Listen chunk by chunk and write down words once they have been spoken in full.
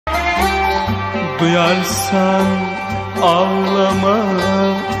Duyarsan ağlama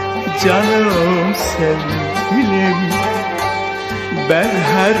canım sevgilim, ben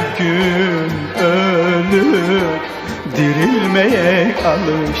her gün ölüp dirilmeye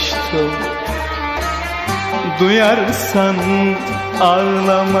alıştım. Duyarsan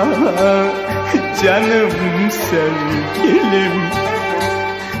ağlama canım sevgilim,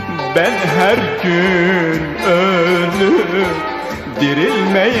 ben her gün ölüp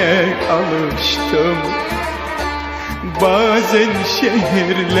dirilmeye alıştım. Bazen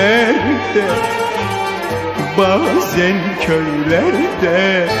şehirlerde, bazen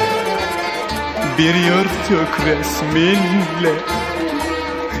köylerde bir yırtık resminle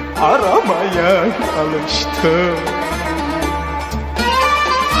aramaya alıştım.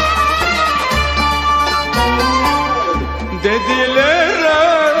 Dediler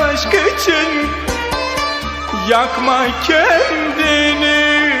aşk için yakma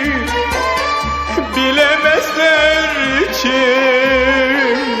kendini, bilemezler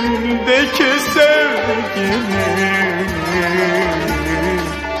içimdeki sevgini.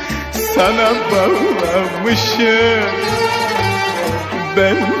 Sana bağlamışım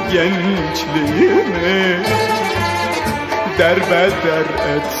ben gençliğimi, derbeder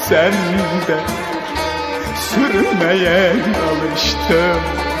etsen de sürmeye alıştım.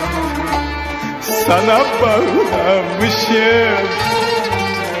 Sana bağlamışım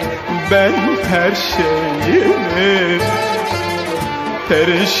ben her şeyimi,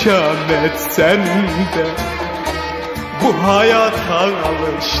 perişan etsen de bu hayata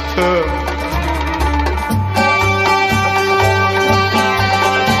alıştım.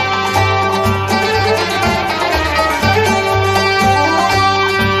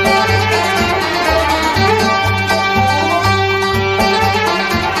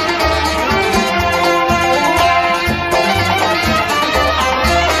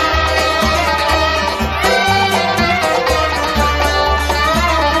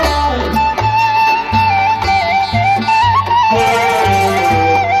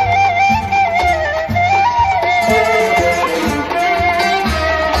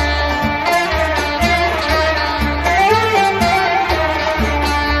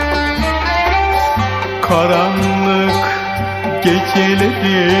 Karanlık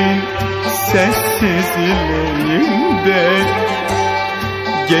gecelerin sessizliğinde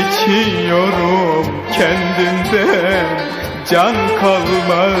geçiyorum kendimden, can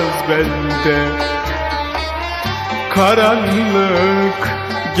kalmaz bende. Karanlık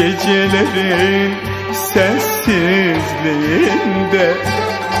gecelerin sessizliğinde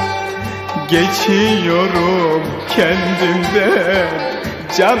geçiyorum kendimden,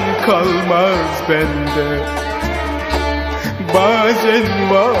 can kalmaz bende. Bazen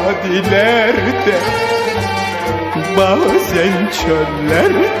vadilerde, bazen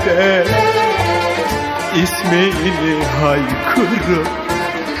çöllerde ismini haykırıp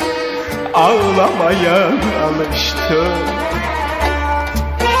ağlamaya alıştım.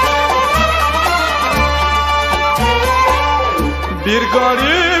 Bir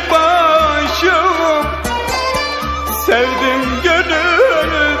garip